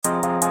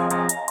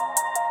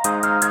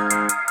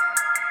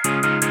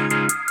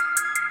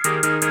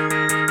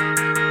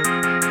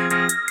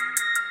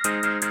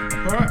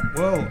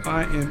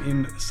am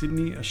in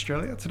Sydney,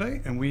 Australia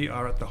today, and we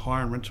are at the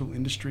Hire and Rental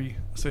Industry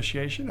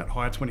Association at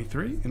Hire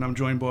 23, and I'm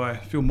joined by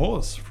Phil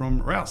Mause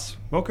from Rouse.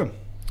 Welcome.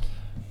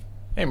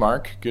 Hey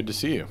Mark, good to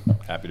see you.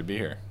 Happy to be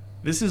here.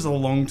 This is a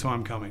long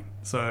time coming,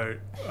 so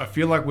I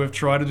feel like we've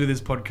tried to do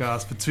this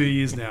podcast for 2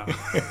 years now.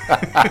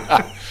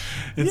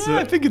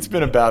 I think it's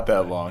been about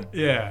that long.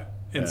 Yeah,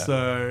 and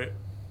so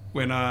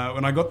when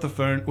I got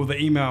the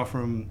email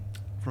from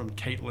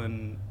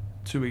Caitlin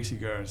 2 weeks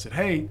ago and said,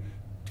 "Hey,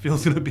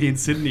 Phil's going to be in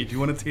Sydney. Do you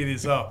want to tee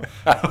this up?"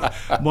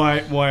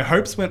 my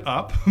hopes went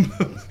up,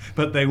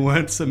 but they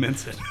weren't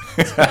cemented.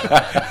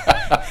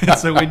 And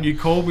so when you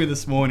called me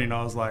this morning,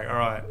 I was like, all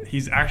right,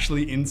 he's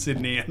actually in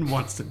Sydney and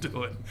wants to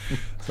do it.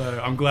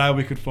 So I'm glad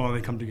we could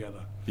finally come together.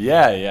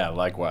 Yeah,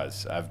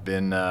 likewise. I've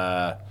been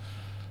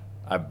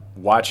I'm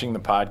watching the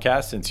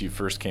podcast since you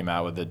first came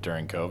out with it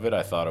during COVID.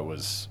 I thought it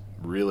was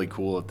really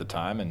cool at the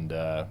time and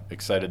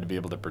excited to be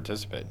able to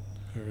participate.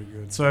 Very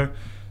good. So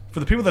for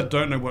the people that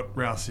don't know what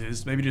Rouse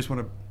is, maybe you just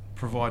want to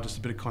provide just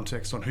a bit of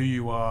context on who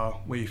you are,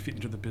 where you fit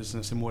into the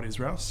business, and what is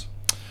Rouse?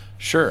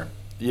 Sure.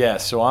 Yeah.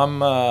 So I'm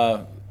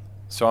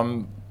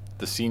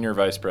the senior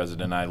vice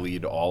president. I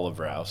lead all of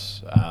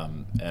Rouse,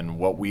 and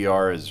what we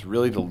are is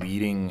really the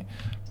leading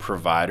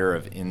provider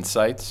of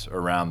insights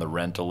around the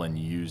rental and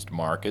used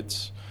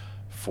markets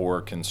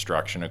for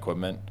construction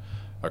equipment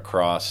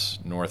across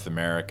North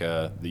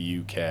America, the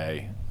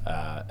UK,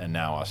 and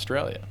now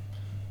Australia.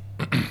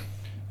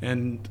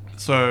 And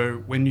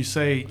so when you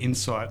say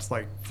insights,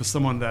 like for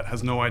someone that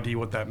has no idea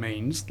what that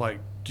means, like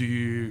do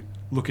you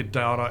look at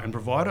data and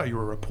provide it? Are you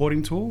a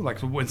reporting tool? Like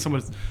when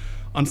someone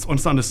wants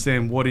to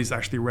understand what is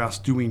actually Rouse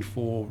doing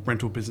for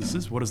rental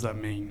businesses, what does that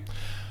mean?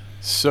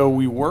 So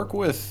we work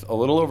with a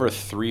little over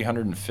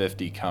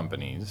 350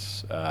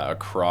 companies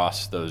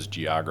across those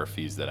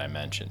geographies that I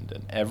mentioned.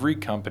 And every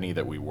company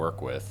that we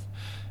work with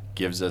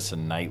gives us a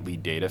nightly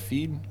data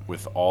feed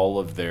with all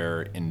of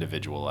their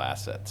individual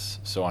assets.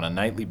 So on a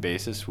nightly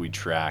basis, we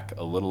track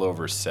a little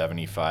over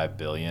 75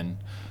 billion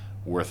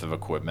worth of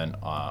equipment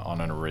on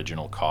an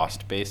original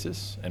cost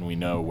basis. And we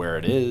know where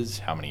it is,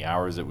 how many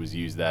hours it was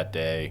used that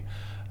day,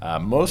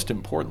 most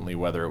importantly,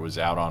 whether it was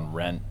out on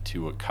rent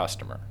to a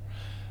customer.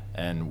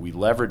 And we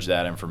leverage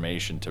that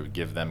information to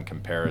give them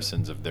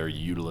comparisons of their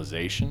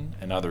utilization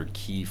and other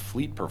key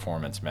fleet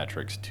performance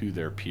metrics to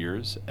their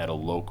peers at a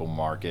local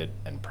market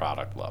and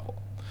product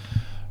level.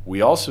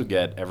 We also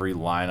get every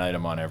line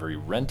item on every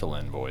rental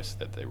invoice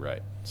that they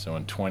write. So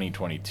in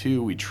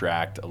 2022, we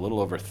tracked a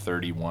little over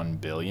 31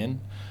 billion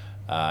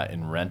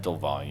in rental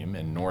volume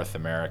in North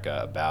America,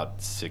 about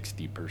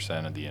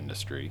 60% of the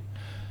industry.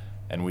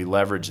 And we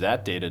leverage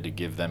that data to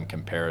give them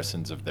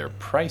comparisons of their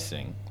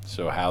pricing,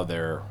 so how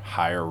their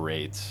higher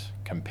rates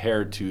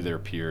compare to their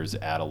peers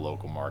at a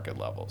local market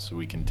level. So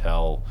we can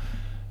tell,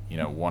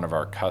 one of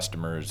our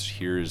customers,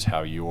 here's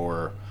how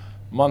your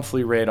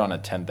monthly rate on a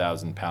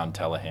 10,000 pound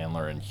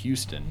telehandler in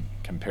Houston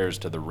compares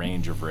to the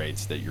range of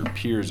rates that your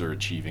peers are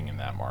achieving in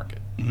that market.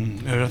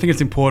 Mm-hmm. And I think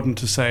it's important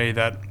to say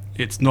that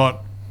it's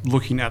not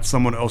looking at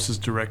someone else's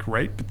direct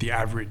rate, but the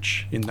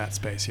average in that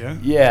space, yeah?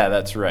 Yeah,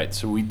 that's right.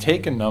 So we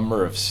take a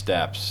number of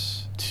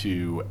steps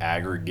to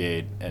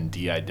aggregate and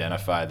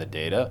de-identify the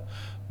data,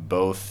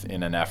 both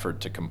in an effort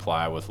to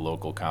comply with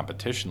local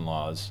competition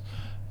laws,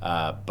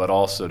 but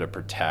also to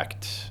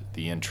protect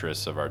the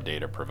interests of our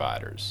data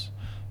providers.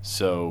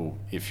 So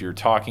if you're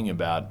talking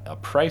about a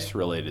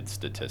price-related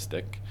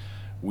statistic,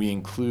 we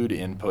include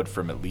input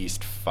from at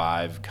least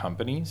 5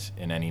 companies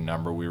in any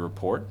number we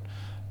report.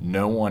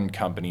 No one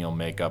company will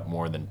make up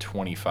more than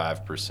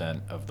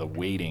 25% of the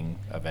weighting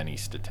of any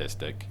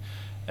statistic.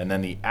 And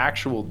then the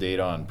actual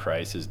data on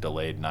price is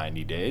delayed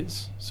 90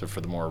 days. So for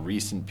the more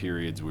recent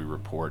periods, we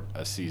report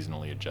a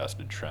seasonally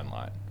adjusted trend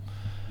line.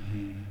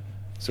 Mm-hmm.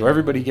 So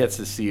everybody gets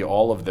to see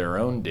all of their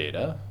own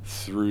data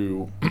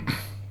through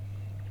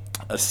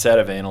a set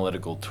of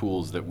analytical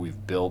tools that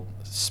we've built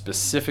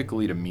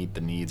specifically to meet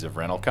the needs of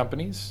rental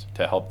companies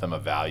to help them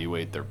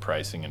evaluate their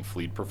pricing and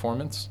fleet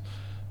performance.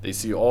 They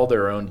see all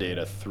their own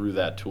data through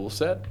that tool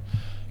set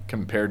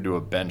compared to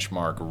a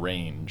benchmark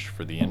range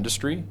for the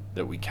industry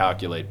that we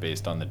calculate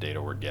based on the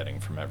data we're getting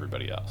from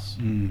everybody else.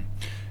 Mm.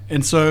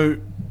 And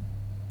so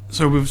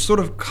we've sort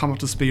of come up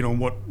to speed on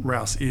what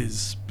Rouse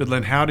is, but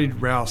then how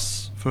did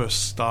Rouse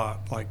first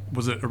start? Like,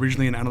 was it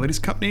originally an analytics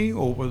company,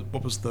 or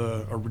what was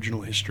the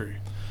original history?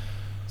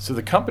 So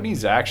the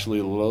company's actually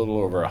a little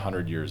over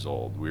 100 years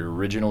old. We were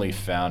originally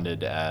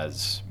founded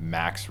as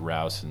Max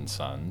Rouse and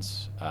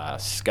Sons.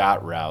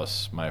 Scott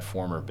Rouse, my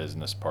former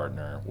business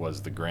partner,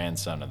 was the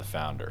grandson of the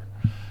founder.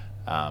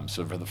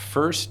 So for the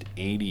first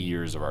 80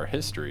 years of our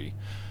history,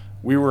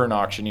 we were an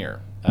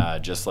auctioneer,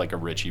 just like a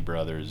Ritchie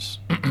Brothers.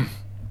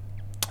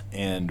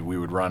 And we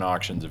would run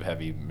auctions of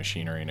heavy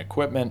machinery and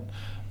equipment,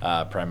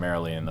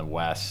 primarily in the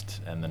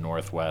West and the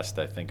Northwest.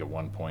 I think at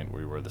one point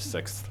we were the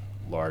 6th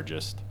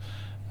largest.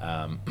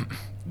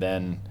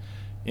 Then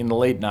in the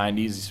late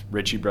 90s,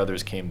 Ritchie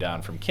Brothers came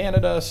down from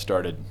Canada,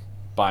 started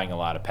buying a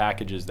lot of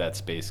packages. That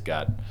space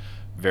got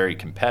very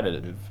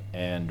competitive,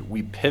 and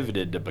we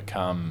pivoted to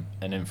become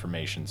an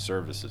information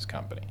services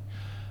company.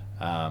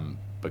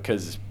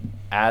 Because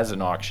as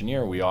an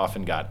auctioneer, we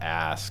often got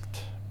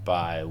asked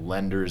by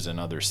lenders and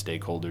other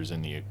stakeholders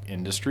in the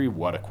industry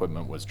what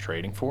equipment was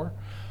trading for,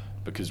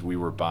 because we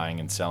were buying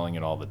and selling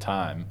it all the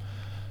time.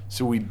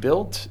 So we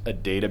built a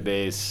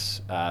database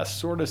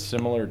sort of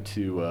similar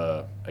to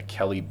a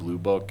Kelly Blue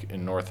Book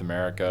in North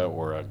America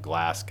or a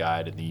Glass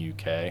Guide in the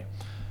UK,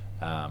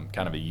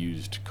 kind of a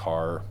used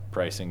car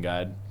pricing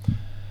guide.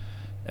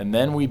 And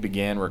then we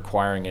began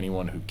requiring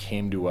anyone who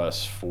came to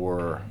us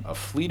for a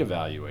fleet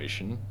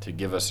evaluation to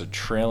give us a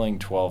trailing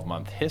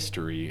 12-month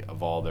history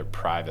of all their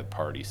private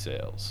party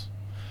sales.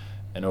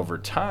 And over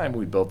time,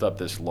 we built up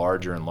this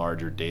larger and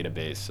larger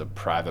database of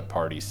private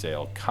party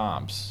sale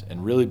comps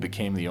and really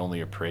became the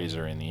only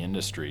appraiser in the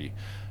industry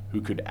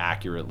who could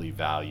accurately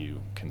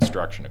value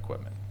construction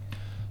equipment.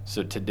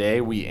 So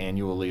today we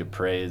annually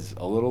appraise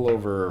a little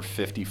over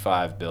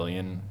 $55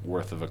 billion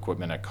worth of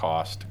equipment at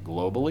cost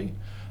globally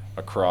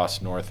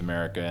across North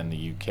America and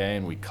the UK,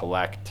 and we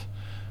collect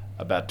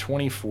about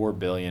 $24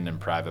 billion in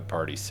private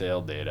party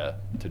sale data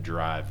to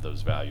drive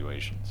those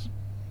valuations.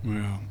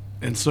 Wow.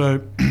 And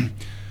so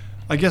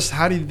I guess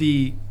how did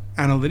the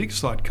analytics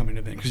side come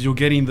into that? Because you're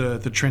getting the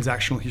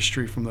transactional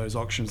history from those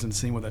auctions and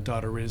seeing what that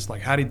data is.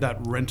 Like, how did that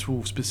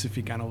rental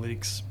specific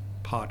analytics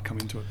part come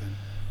into it then?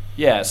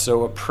 Yeah,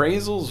 so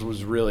appraisals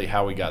was really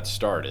how we got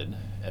started,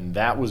 and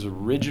that was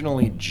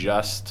originally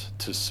just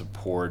to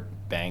support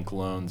bank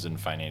loans and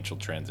financial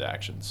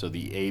transactions. So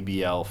the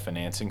ABL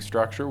financing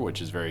structure,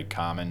 which is very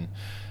common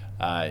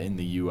in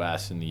the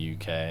US and the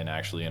UK and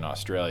actually in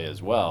Australia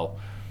as well,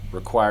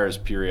 requires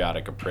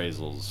periodic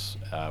appraisals,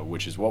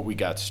 which is what we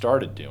got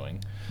started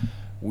doing.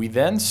 We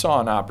then saw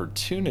an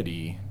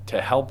opportunity to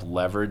help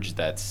leverage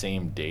that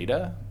same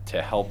data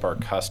to help our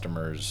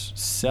customers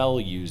sell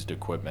used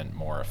equipment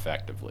more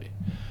effectively.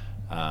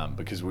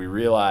 Because we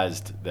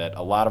realized that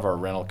a lot of our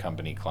rental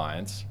company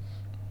clients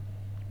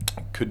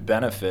could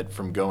benefit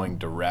from going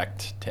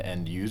direct to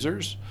end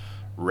users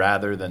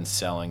rather than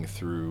selling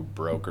through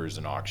brokers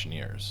and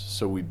auctioneers.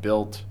 So we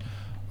built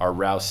our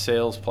Rouse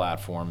sales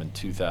platform in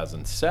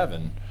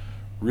 2007,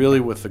 really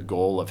with the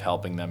goal of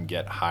helping them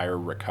get higher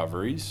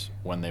recoveries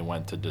when they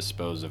went to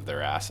dispose of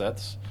their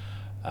assets.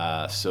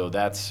 So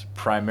that's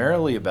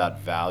primarily about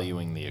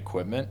valuing the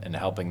equipment and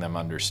helping them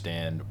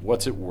understand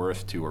what's it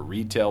worth to a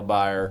retail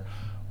buyer,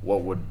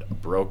 what would a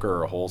broker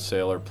or a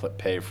wholesaler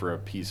pay for a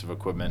piece of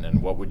equipment,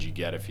 and what would you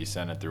get if you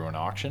sent it through an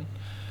auction,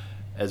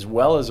 as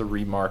well as a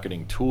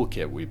remarketing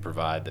toolkit we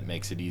provide that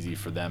makes it easy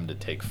for them to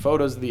take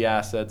photos of the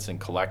assets and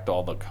collect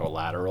all the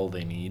collateral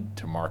they need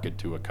to market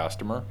to a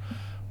customer.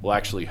 We'll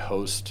actually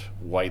host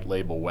white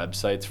label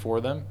websites for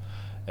them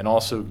and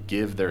also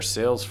give their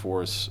sales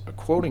force a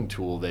quoting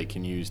tool they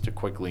can use to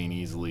quickly and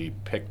easily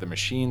pick the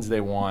machines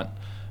they want,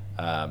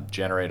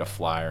 generate a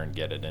flyer, and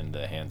get it into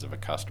the hands of a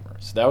customer.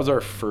 So that was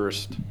our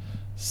first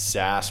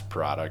SaaS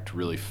product,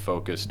 really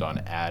focused on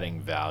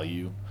adding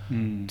value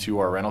to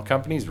our rental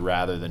companies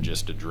rather than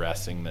just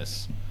addressing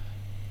this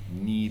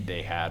need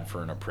they had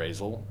for an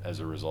appraisal as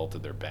a result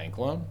of their bank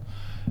loan.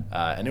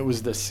 And it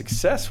was the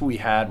success we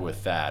had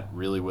with that,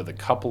 really with a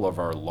couple of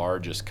our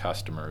largest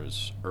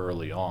customers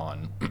early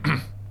on,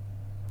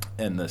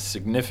 and the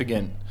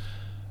significant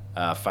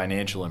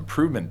financial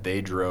improvement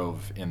they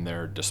drove in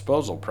their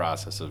disposal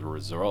process as a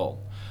result,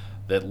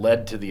 that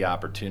led to the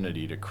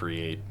opportunity to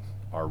create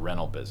our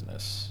rental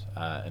business.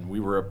 And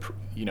we were,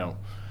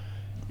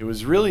 it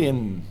was really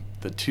in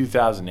the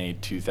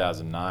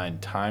 2008-2009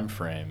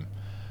 timeframe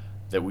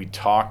that we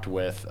talked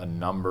with a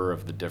number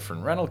of the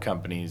different rental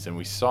companies, and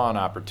we saw an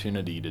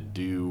opportunity to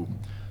do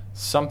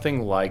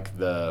something like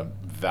the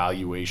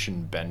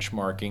valuation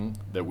benchmarking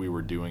that we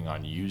were doing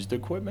on used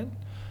equipment,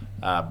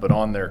 but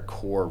on their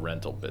core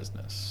rental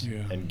business,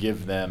 and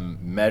give them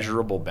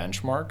measurable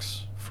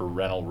benchmarks for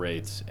rental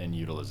rates and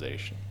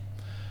utilization.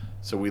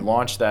 So we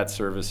launched that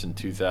service in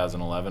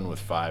 2011 with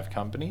 5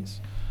 companies,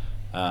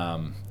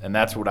 and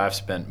that's what I've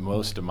spent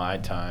most of my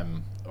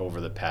time over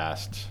the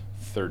past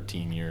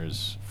 13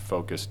 years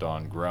focused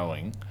on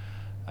growing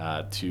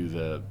to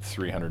the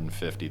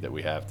 350 that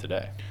we have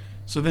today.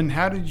 So then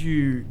how did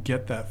you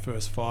get that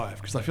first 5?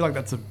 Because I feel like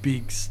that's a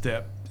big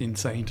step in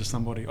saying to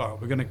somebody, all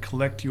right, we're going to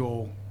collect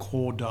your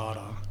core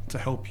data to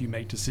help you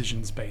make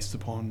decisions based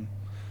upon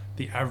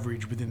the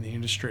average within the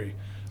industry.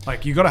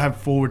 Like, you got to have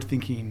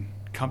forward-thinking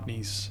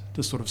companies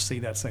to sort of see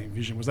that same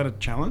vision. Was that a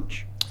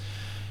challenge?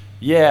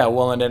 Yeah,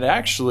 well, and it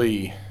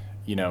actually,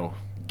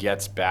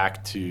 gets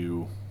back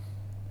to,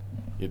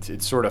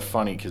 it's sort of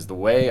funny because the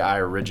way I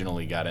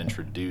originally got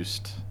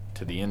introduced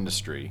to the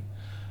industry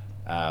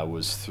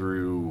was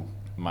through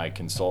my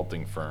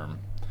consulting firm.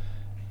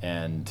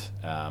 And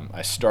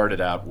I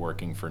started out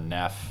working for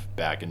Neff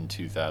back in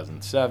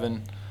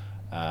 2007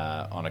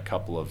 on a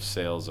couple of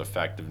sales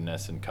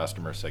effectiveness and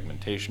customer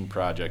segmentation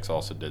projects.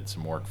 Also did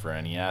some work for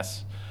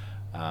NES.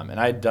 And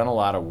I had done a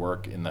lot of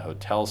work in the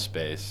hotel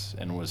space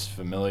and was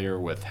familiar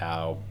with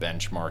how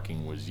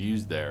benchmarking was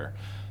used there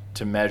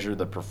to measure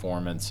the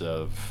performance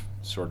of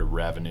sort of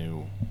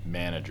revenue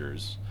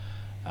managers.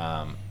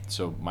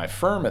 So my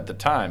firm at the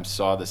time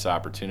saw this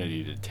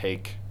opportunity to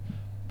take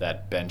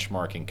that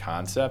benchmarking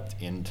concept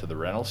into the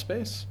rental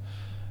space,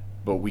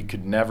 but we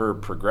could never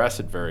progress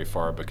it very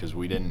far because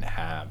we didn't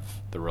have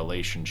the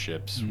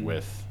relationships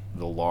with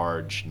the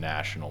large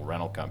national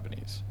rental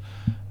companies.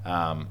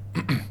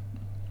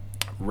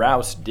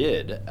 Rouse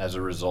did, as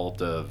a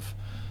result of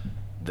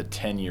the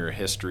 10-year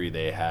history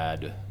they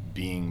had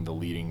being the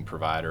leading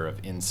provider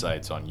of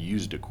insights on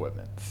used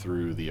equipment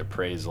through the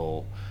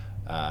appraisal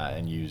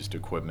and used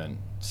equipment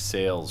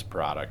sales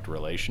product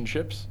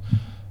relationships.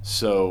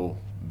 So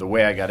the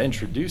way I got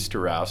introduced to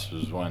Rouse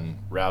was when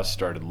Rouse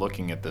started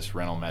looking at this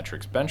rental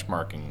metrics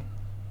benchmarking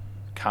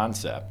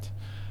concept.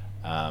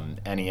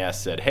 NES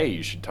said, hey,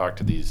 you should talk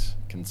to these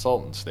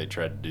consultants. They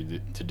tried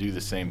to do the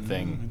same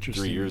thing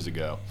 3 years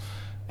ago.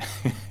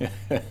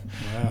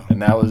 Wow.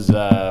 And that was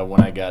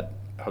when I got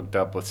hooked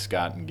up with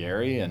Scott and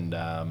Gary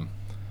and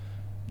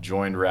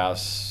joined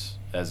Rouse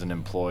as an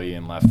employee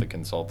and left the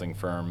consulting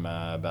firm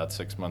about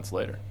 6 months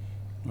later.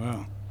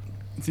 Wow.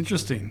 It's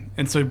interesting.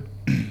 And so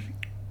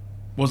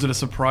was it a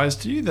surprise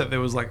to you that there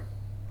was like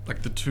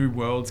the two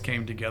worlds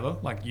came together?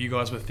 Like you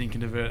guys were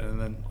thinking of it and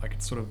then like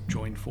it sort of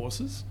joined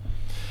forces?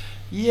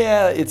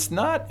 Yeah, it's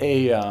not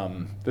a,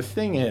 the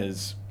thing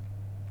is,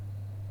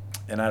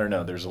 and I don't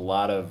know, there's a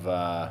lot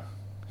of,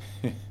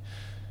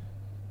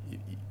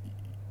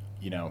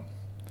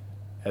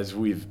 as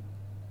we've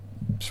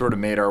sort of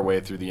made our way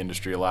through the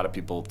industry, a lot of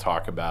people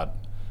talk about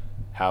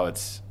how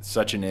it's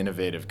such an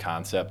innovative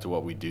concept to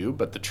what we do,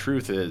 but the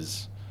truth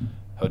is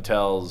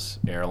hotels,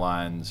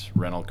 airlines,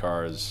 rental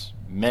cars,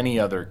 many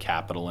other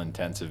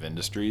capital-intensive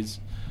industries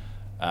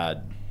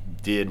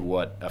did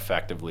what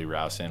effectively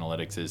Rouse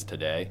Analytics is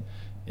today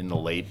in the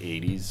late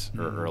 80s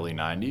or early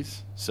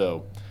 90s.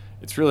 So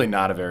it's really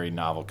not a very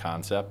novel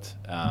concept.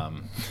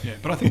 Yeah,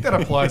 but I think that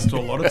applies to a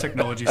lot of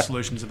technology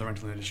solutions in the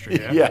rental industry.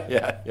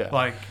 Yeah.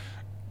 Like,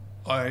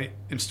 I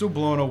am still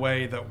blown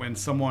away that when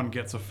someone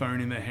gets a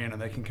phone in their hand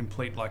and they can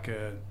complete like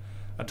a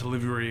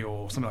delivery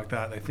or something like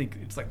that, they think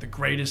it's like the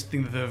greatest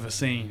thing that they've ever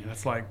seen. And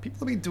it's like, people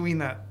have been doing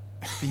that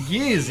for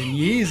years and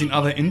years in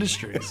other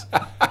industries.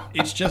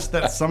 It's just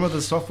that some of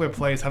the software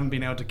players haven't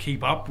been able to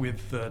keep up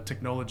with the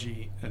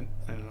technology and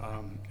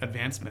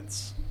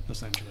advancements,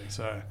 essentially.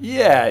 So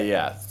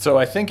yeah. So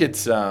I think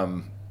it's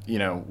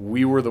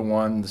we were the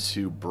ones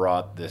who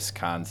brought this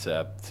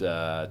concept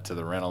to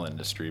the rental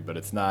industry, but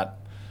it's not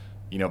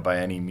by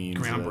any means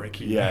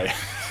groundbreaking. Yeah.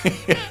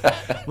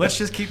 Let's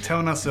just keep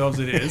telling ourselves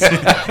it is.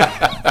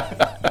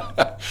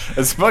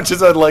 As much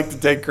as I'd like to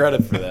take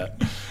credit for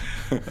that.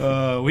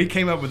 We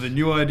came up with a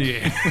new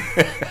idea.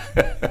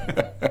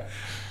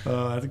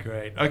 That's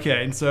great.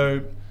 Okay, and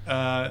so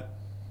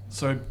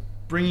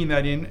bringing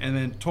that in, and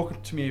then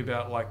talk to me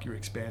about like your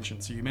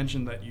expansion. So you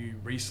mentioned that you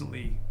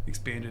recently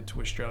expanded to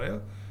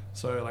Australia.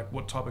 So like,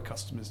 what type of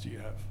customers do you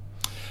have?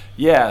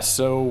 Yeah,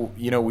 so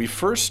we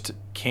first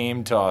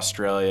came to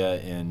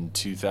Australia in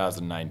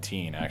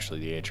 2019, actually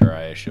the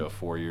HRIA show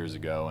 4 years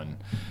ago, and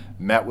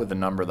met with a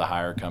number of the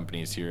hire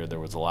companies here. There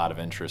was a lot of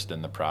interest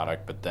in the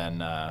product, but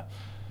then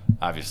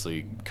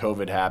obviously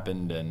COVID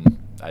happened and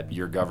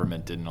your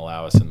government didn't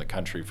allow us in the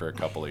country for a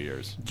couple of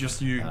years. Just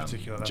you in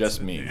particular?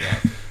 Just me, yeah.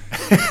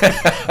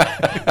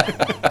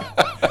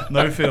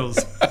 No fills.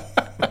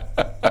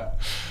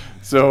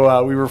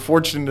 So we were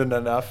fortunate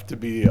enough to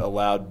be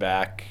allowed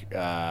back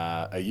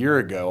a year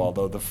ago,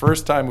 although the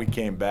first time we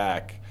came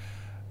back,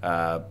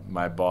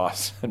 my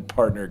boss and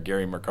partner,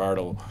 Gary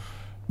McCardle,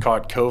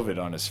 caught COVID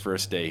on his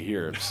first day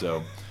here.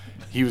 So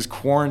he was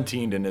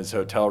quarantined in his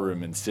hotel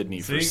room in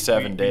Sydney for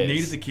 7 days. We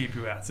needed to keep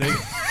you out, see? You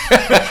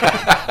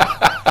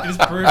just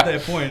proved their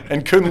point.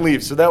 And couldn't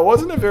leave. So that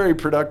wasn't a very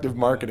productive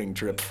marketing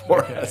trip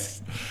for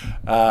us.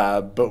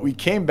 But we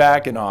came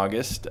back in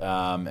August,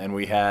 and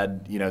we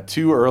had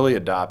two early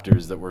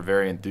adopters that were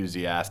very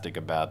enthusiastic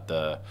about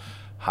the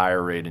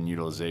hire rate and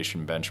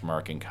utilization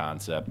benchmarking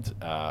concept,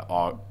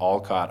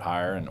 Alcott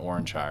Hire and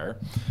Orange Hire,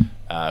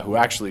 who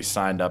actually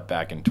signed up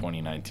back in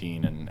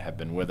 2019 and have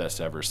been with us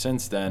ever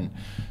since then,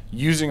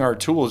 using our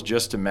tools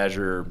just to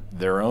measure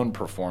their own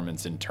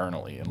performance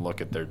internally and look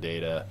at their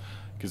data,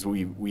 because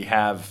we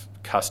have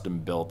custom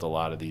built a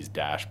lot of these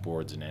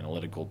dashboards and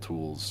analytical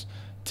tools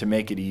to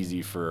make it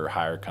easy for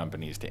hire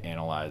companies to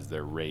analyze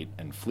their rate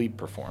and fleet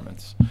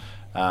performance.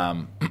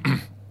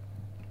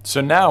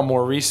 So now,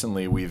 more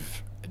recently,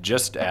 we've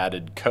just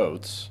added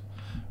Coates,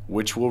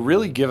 which will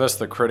really give us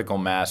the critical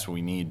mass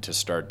we need to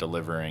start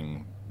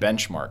delivering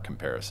benchmark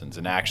comparisons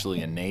and actually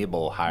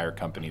enable hire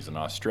companies in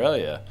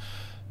Australia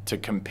to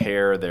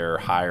compare their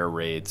hire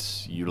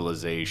rates,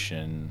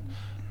 utilization,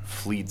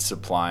 fleet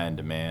supply and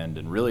demand,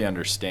 and really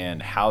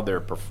understand how they're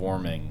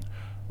performing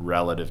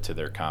relative to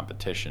their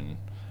competition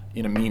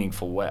in a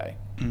meaningful way.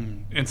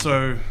 And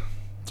so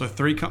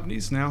 3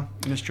 companies now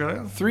in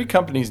Australia? 3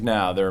 companies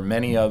now. There are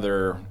many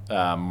other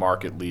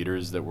market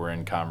leaders that we're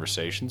in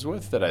conversations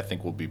with that I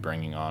think we'll be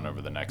bringing on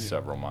over the next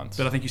several months.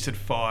 But I think you said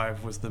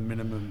 5 was the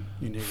minimum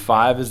you need.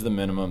 5 is the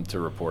minimum to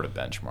report a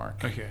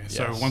benchmark. Okay,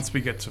 so Yes. once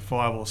we get to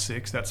 5 or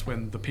 6, that's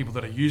when the people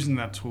that are using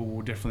that tool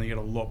will definitely get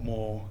a lot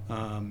more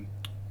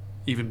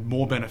even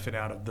more benefit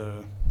out of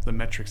the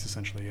metrics,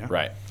 essentially. Yeah.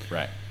 Right.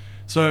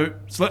 So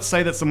let's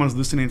say that someone's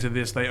listening to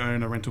this, they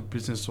own a rental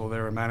business or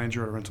they're a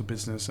manager at a rental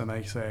business, and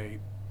they say,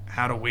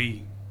 how do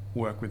we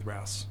work with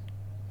Rouse?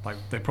 Like,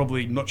 they're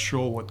probably not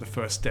sure what the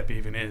first step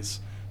even is.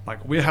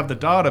 Like, we have the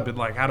data, but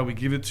like, how do we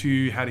give it to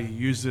you? How do you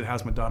use it?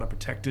 How's my data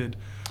protected?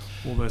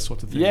 All those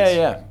sorts of things.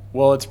 Yeah.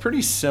 Well, it's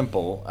pretty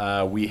simple.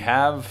 We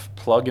have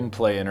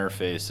plug-and-play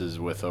interfaces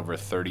with over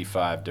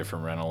 35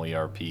 different rental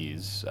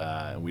ERPs.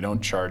 We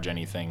don't charge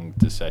anything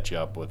to set you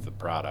up with the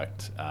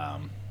product.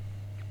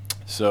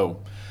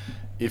 So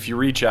if you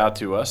reach out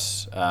to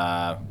us,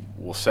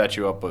 we'll set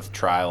you up with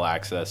trial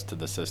access to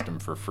the system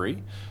for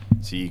free,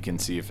 so you can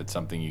see if it's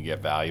something you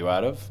get value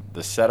out of.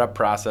 The setup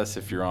process,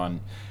 if you're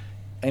on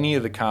any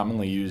of the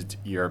commonly used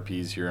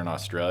ERPs here in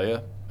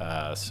Australia,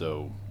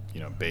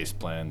 Base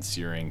Plan,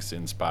 Syrinx,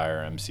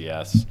 Inspire,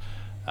 MCS,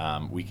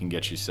 we can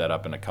get you set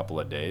up in a couple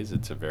of days.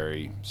 It's a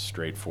very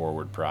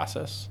straightforward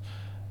process.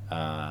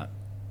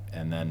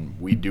 And then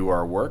we do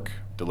our work,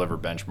 deliver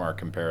benchmark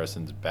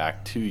comparisons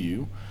back to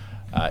you.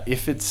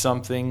 If it's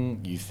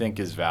something you think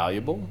is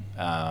valuable,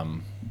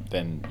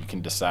 then you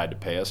can decide to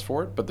pay us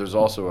for it. But there's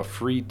also a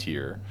free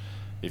tier.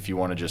 If you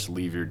want to just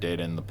leave your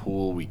data in the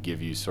pool, we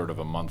give you sort of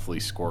a monthly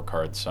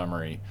scorecard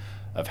summary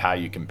of how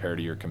you compare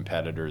to your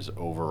competitors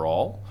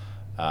overall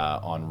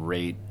on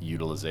rate,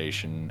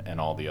 utilization,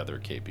 and all the other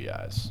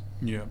KPIs.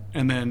 Yeah.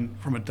 And then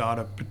from a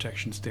data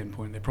protection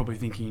standpoint, they're probably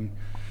thinking,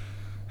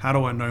 how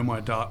do I know my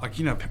data?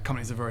 Like,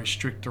 companies are very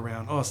strict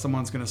around,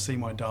 someone's going to see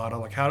my data.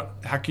 Like,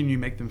 how can you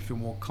make them feel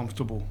more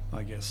comfortable,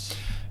 I guess?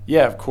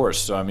 Yeah, of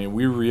course. So,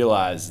 we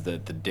realize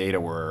that the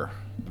data we're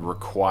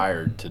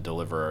required to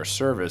deliver our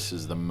service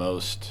is the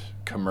most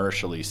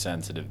commercially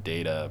sensitive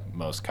data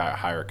most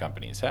hire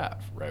companies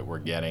have, right? We're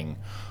getting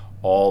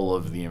all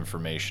of the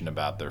information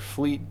about their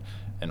fleet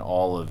and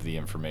all of the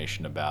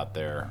information about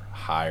their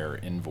hire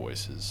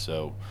invoices.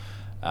 So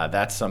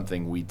that's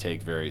something we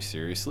take very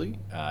seriously.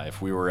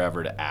 If we were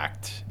ever to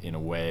act in a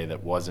way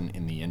that wasn't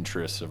in the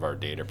interests of our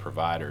data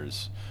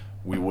providers,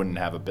 we wouldn't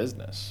have a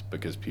business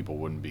because people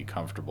wouldn't be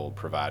comfortable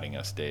providing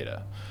us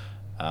data.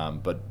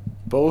 But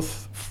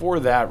both for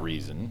that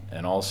reason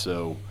and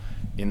also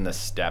in the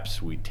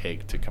steps we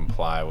take to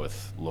comply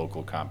with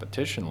local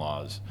competition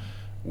laws,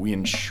 we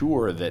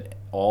ensure that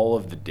all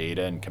of the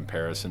data and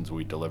comparisons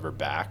we deliver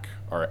back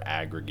are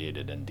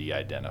aggregated and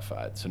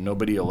de-identified. So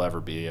nobody will ever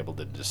be able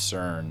to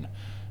discern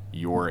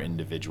your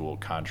individual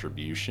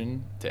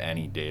contribution to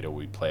any data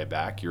we play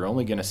back. You're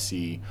only going to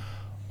see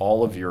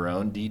all of your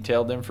own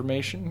detailed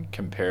information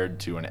compared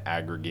to an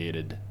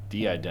aggregated,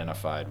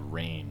 de-identified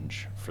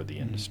range for the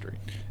industry.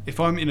 If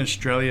I'm in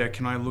Australia,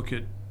 can I look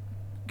at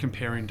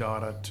comparing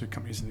data to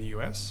companies in the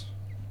US?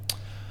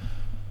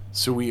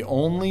 So we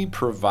only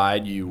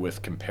provide you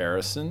with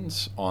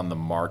comparisons on the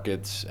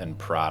markets and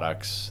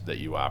products that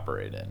you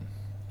operate in.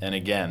 And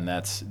again,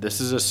 this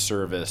is a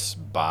service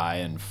by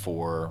and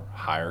for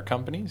hire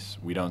companies.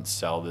 We don't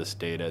sell this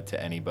data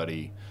to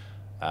anybody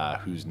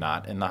who's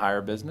not in the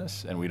hire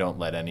business, and we don't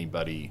let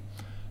anybody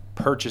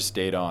purchase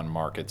data on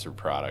markets or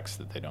products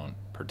that they don't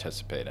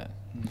participate in.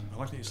 I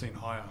like that you're saying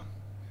hire.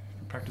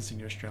 You're practicing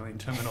your Australian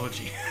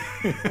terminology.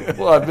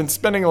 Well, I've been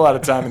spending a lot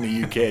of time in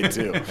the UK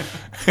too.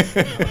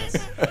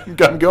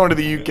 I'm going to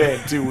the UK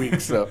in 2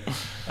 weeks, so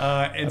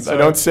I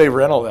don't say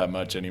rental that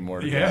much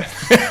anymore. Yeah.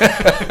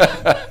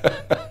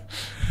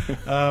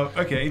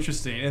 Okay,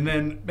 interesting. And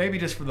then maybe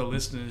just for the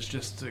listeners,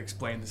 just to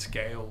explain the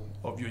scale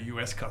of your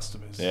US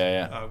customers.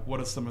 Yeah. What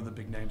are some of the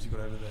big names you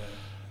got over there?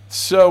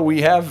 So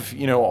we have,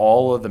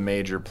 all of the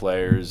major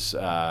players,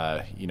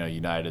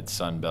 United,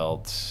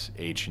 Sunbelt,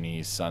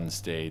 H&E,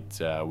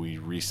 Sunstate. We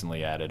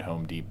recently added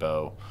Home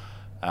Depot.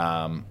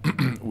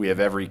 We have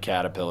every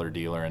Caterpillar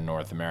dealer in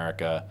North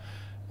America,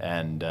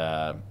 and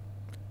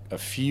a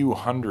few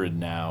hundred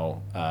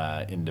now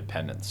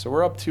independents. So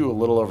we're up to a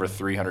little over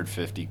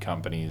 350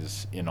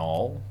 companies in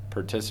all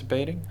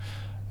participating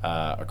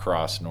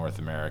across North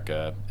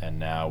America, and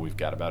now we've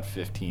got about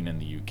 15 in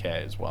the UK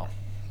as well.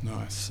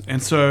 Nice.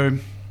 And so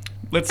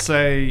let's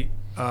say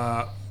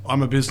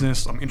I'm a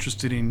business, I'm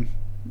interested in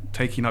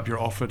taking up your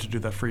offer to do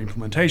that free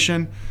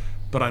implementation,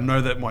 but I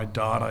know that my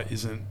data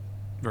isn't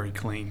very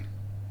clean.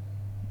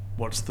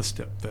 What's the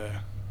step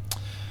there?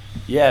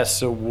 Yeah,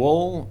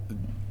 so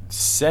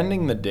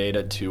sending the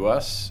data to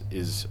us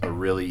is a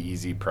really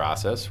easy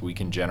process. We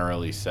can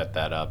generally set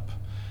that up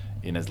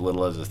in as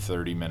little as a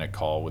 30-minute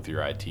call with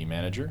your IT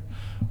manager.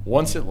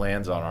 Once it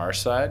lands on our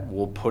side,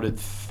 we'll put it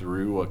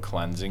through a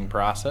cleansing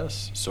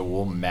process. So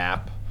we'll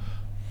map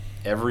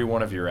every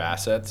one of your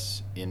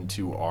assets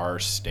into our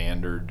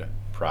standard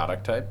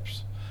product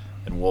types,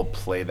 and we'll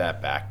play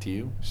that back to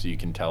you so you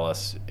can tell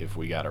us if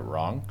we got it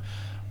wrong.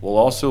 We'll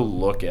also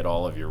look at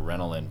all of your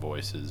rental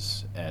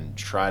invoices and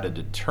try to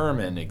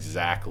determine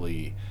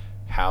exactly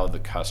how the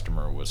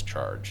customer was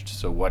charged.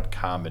 So what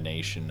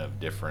combination of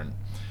different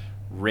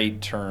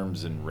rate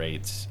terms and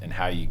rates and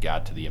how you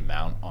got to the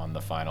amount on the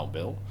final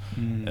bill.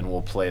 And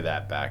we'll play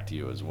that back to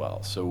you as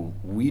well. So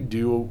we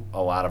do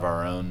a lot of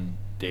our own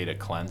data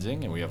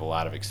cleansing, and we have a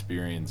lot of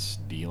experience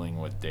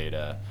dealing with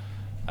data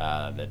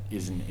that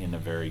isn't in a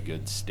very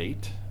good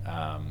state.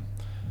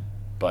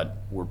 But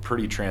we're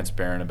pretty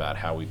transparent about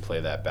how we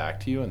play that back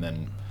to you, and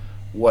then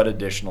what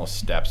additional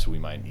steps we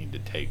might need to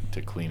take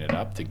to clean it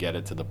up to get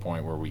it to the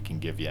point where we can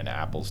give you an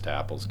apples to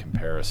apples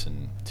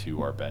comparison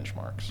to our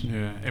benchmarks.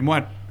 Yeah, it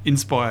might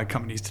inspire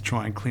companies to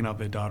try and clean up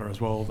their data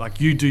as well. Like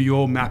you do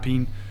your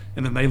mapping,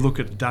 and then they look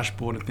at the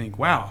dashboard and think,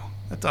 wow,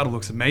 that data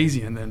looks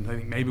amazing, and then they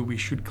think maybe we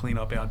should clean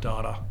up our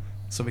data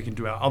so we can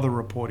do our other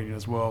reporting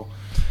as well.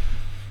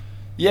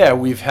 Yeah,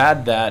 we've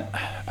had that.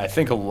 I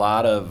think a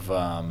lot of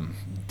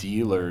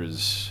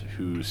dealers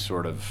who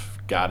sort of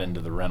got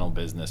into the rental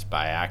business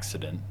by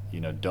accident,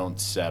 don't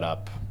set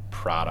up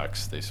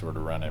products. They sort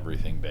of run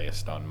everything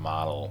based on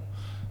model.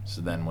 So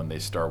then when they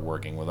start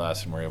working with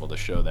us and we're able to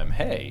show them,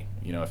 hey,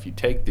 if you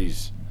take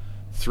these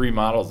 3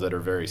 models that are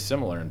very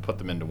similar and put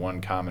them into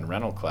one common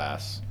rental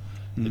class,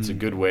 it's a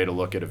good way to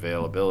look at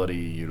availability,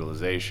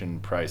 utilization,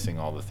 pricing,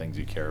 all the things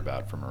you care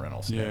about from a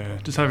rental standpoint. Yeah,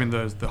 just having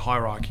the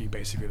hierarchy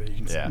basically that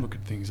you can look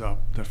at things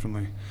up,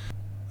 definitely.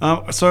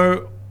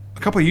 So a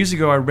couple of years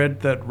ago, I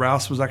read that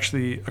Rouse was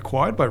actually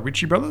acquired by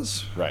Ritchie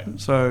Brothers. Right.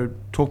 So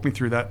talk me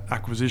through that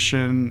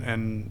acquisition,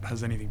 and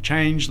has anything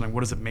changed? Like, what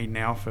does it mean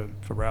now for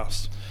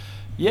Rouse?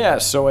 Yeah,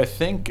 so I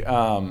think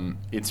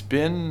it's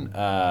been,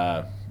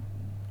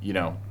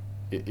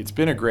 it's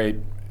been a great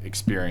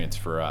experience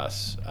for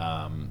us.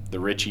 The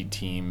Ritchie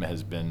team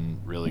has been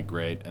really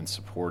great and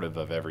supportive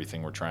of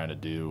everything we're trying to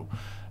do.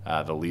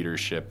 The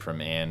leadership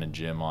from Ann and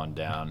Jim on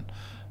down.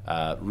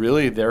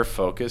 Really, their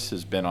focus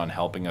has been on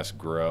helping us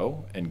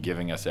grow and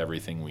giving us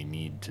everything we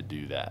need to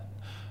do that.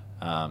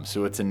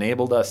 So it's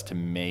enabled us to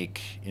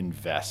make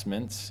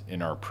investments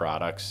in our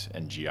products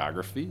and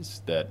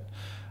geographies that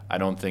I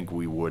don't think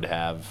we would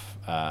have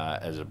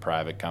as a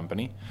private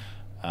company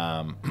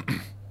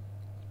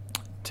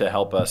to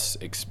help us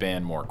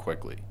expand more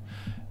quickly.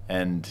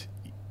 And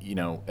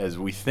as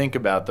we think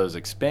about those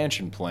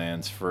expansion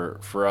plans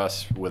for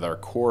us with our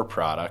core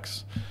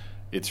products,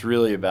 it's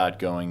really about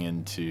going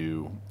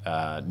into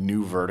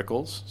new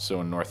verticals.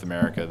 So in North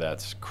America,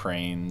 that's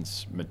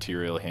cranes,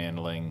 material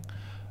handling,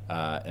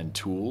 and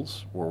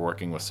tools. We're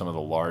working with some of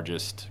the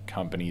largest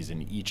companies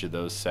in each of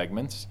those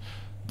segments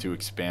to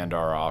expand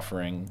our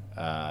offering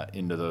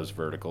into those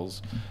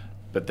verticals.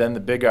 But then the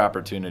big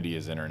opportunity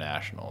is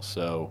international.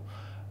 So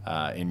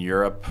in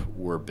Europe,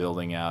 we're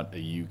building out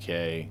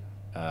a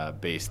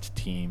UK-based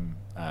team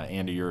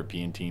and a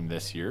European team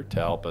this year to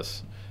help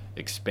us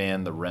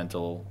expand the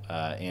rental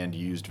and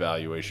used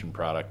valuation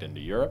product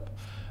into Europe.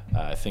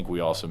 I think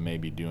we also may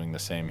be doing the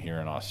same here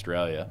in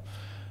Australia.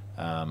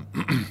 And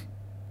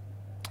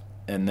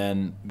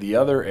then the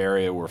other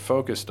area we're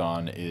focused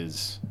on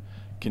is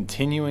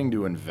continuing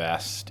to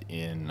invest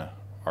in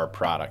our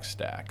product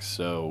stack.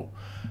 So,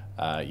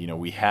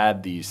 we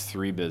had these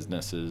 3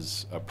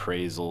 businesses,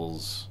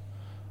 appraisals,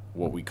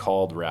 what we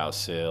called Rouse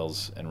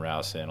Sales, and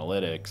Rouse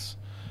Analytics.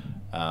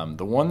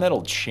 The one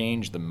that'll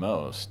change the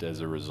most as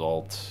a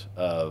result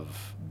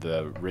of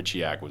the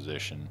Ritchie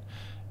acquisition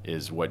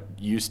is what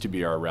used to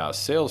be our Rouse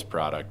Sales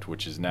product,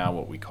 which is now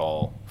what we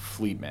call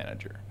Fleet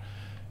Manager.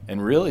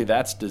 And really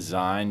that's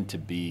designed to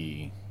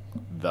be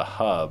the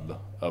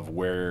hub of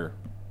where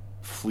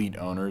fleet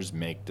owners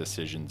make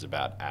decisions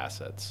about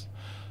assets.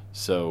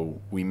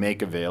 So we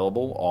make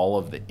available all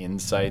of the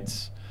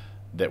insights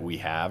that we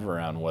have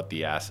around what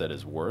the asset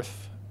is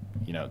worth,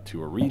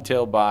 to a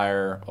retail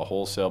buyer, a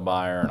wholesale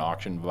buyer, an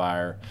auction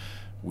buyer.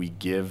 We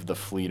give the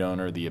fleet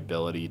owner the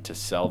ability to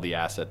sell the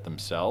asset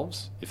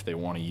themselves if they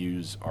want to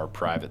use our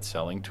private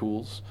selling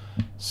tools.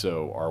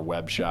 So our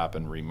web shop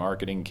and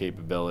remarketing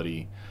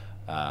capability,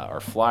 our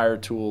flyer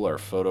tool, our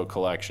photo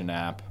collection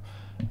app.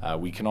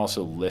 We can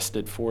also list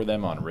it for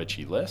them on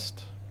Ritchie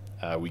List.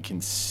 We can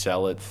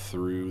sell it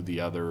through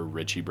the other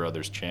Ritchie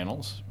Brothers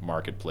channels,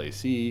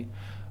 Marketplace E,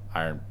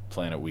 Iron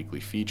Planet Weekly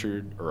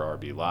Featured, or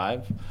RB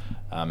Live.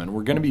 And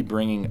we're going to be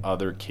bringing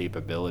other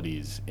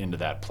capabilities into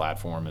that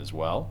platform as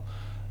well,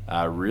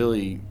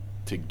 really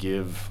to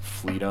give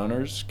fleet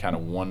owners kind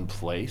of one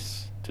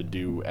place to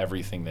do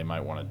everything they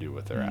might want to do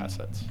with their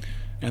assets.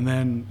 And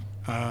then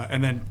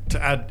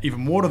to add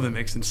even more to the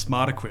mix, then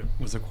Smart Equip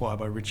was acquired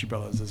by Ritchie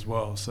Brothers as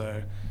well.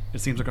 So it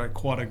seems like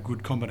quite a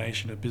good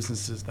combination of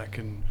businesses that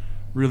can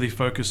really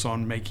focus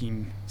on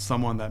making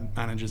someone that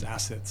manages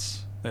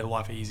assets their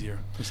life easier,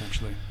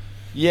 essentially.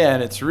 Yeah,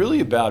 and it's really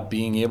about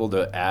being able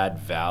to add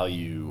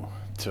value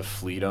to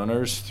fleet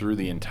owners through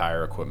the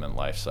entire equipment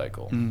life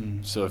cycle.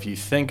 So if you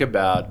think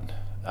about,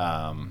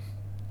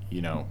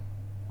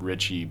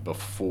 Ritchie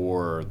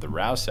before the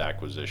Rouse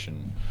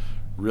acquisition,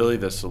 really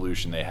the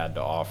solution they had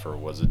to offer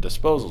was a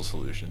disposal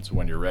solution. So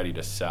when you're ready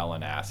to sell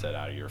an asset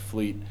out of your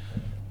fleet,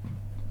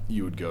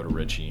 you would go to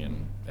Ritchie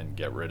and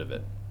get rid of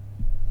it.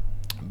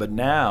 But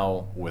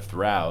now with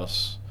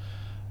Rouse,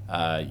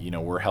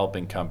 we're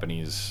helping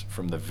companies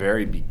from the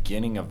very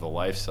beginning of the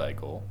life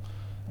cycle.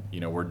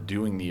 We're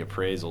doing the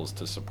appraisals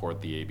to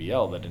support the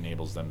ABL that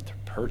enables them to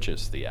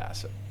purchase the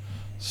asset.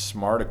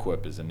 Smart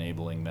Equip is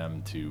enabling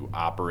them to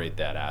operate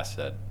that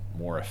asset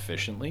more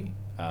efficiently,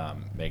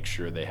 make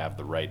sure they have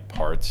the right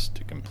parts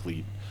to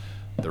complete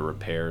the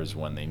repairs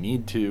when they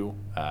need to,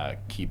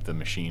 keep the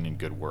machine in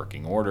good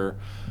working order.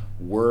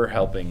 We're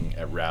helping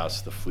at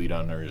Rouse the fleet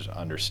owners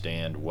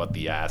understand what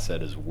the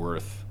asset is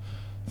worth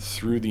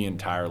through the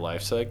entire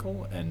life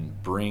cycle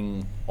and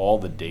bring all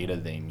the data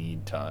they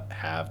need to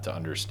have to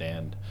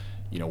understand,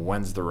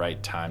 when's the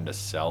right time to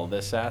sell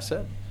this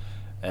asset,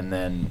 and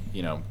then,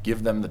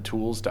 give them the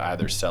tools to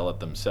either sell it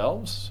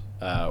themselves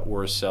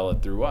or sell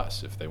it through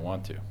us if they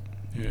want to.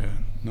 Yeah,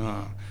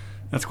 no,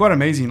 that's quite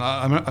amazing.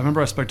 I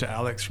remember I spoke to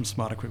Alex from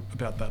Smart Equip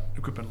about that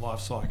equipment life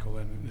cycle,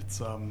 and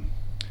it's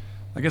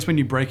I guess when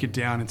you break it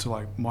down into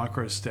like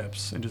micro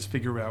steps and just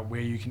figure out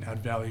where you can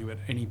add value at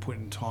any point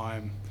in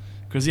time,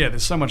 because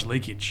there's so much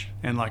leakage,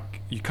 and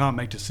like you can't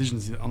make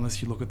decisions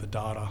unless you look at the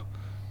data.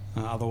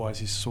 Otherwise,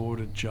 you're sort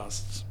of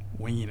just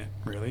winging it,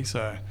 really.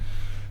 So,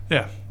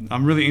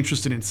 I'm really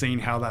interested in seeing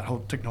how that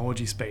whole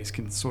technology space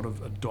can sort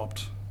of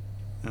adopt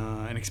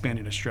and expand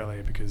in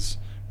Australia, because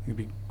it'd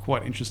be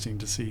quite interesting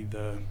to see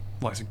the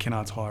likes of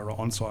Kennard's Hire or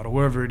Onsite or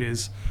wherever it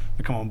is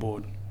that come on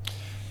board.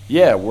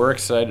 Yeah, we're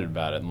excited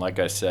about it. And like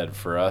I said,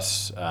 for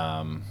us,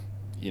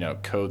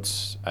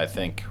 Coates, I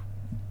think,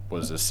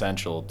 was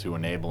essential to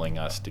enabling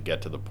us to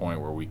get to the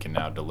point where we can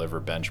now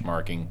deliver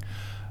benchmarking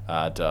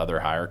to other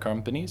hire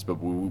companies. But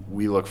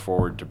we look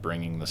forward to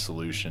bringing the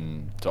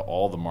solution to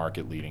all the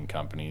market-leading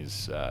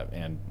companies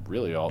and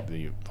really all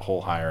the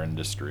whole hire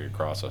industry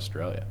across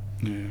Australia.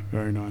 Yeah,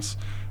 very nice.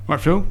 All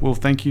right, Phil, well,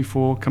 thank you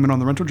for coming on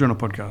the Rental Journal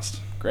podcast.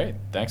 Great.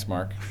 Thanks,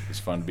 Mark. It was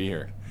fun to be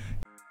here.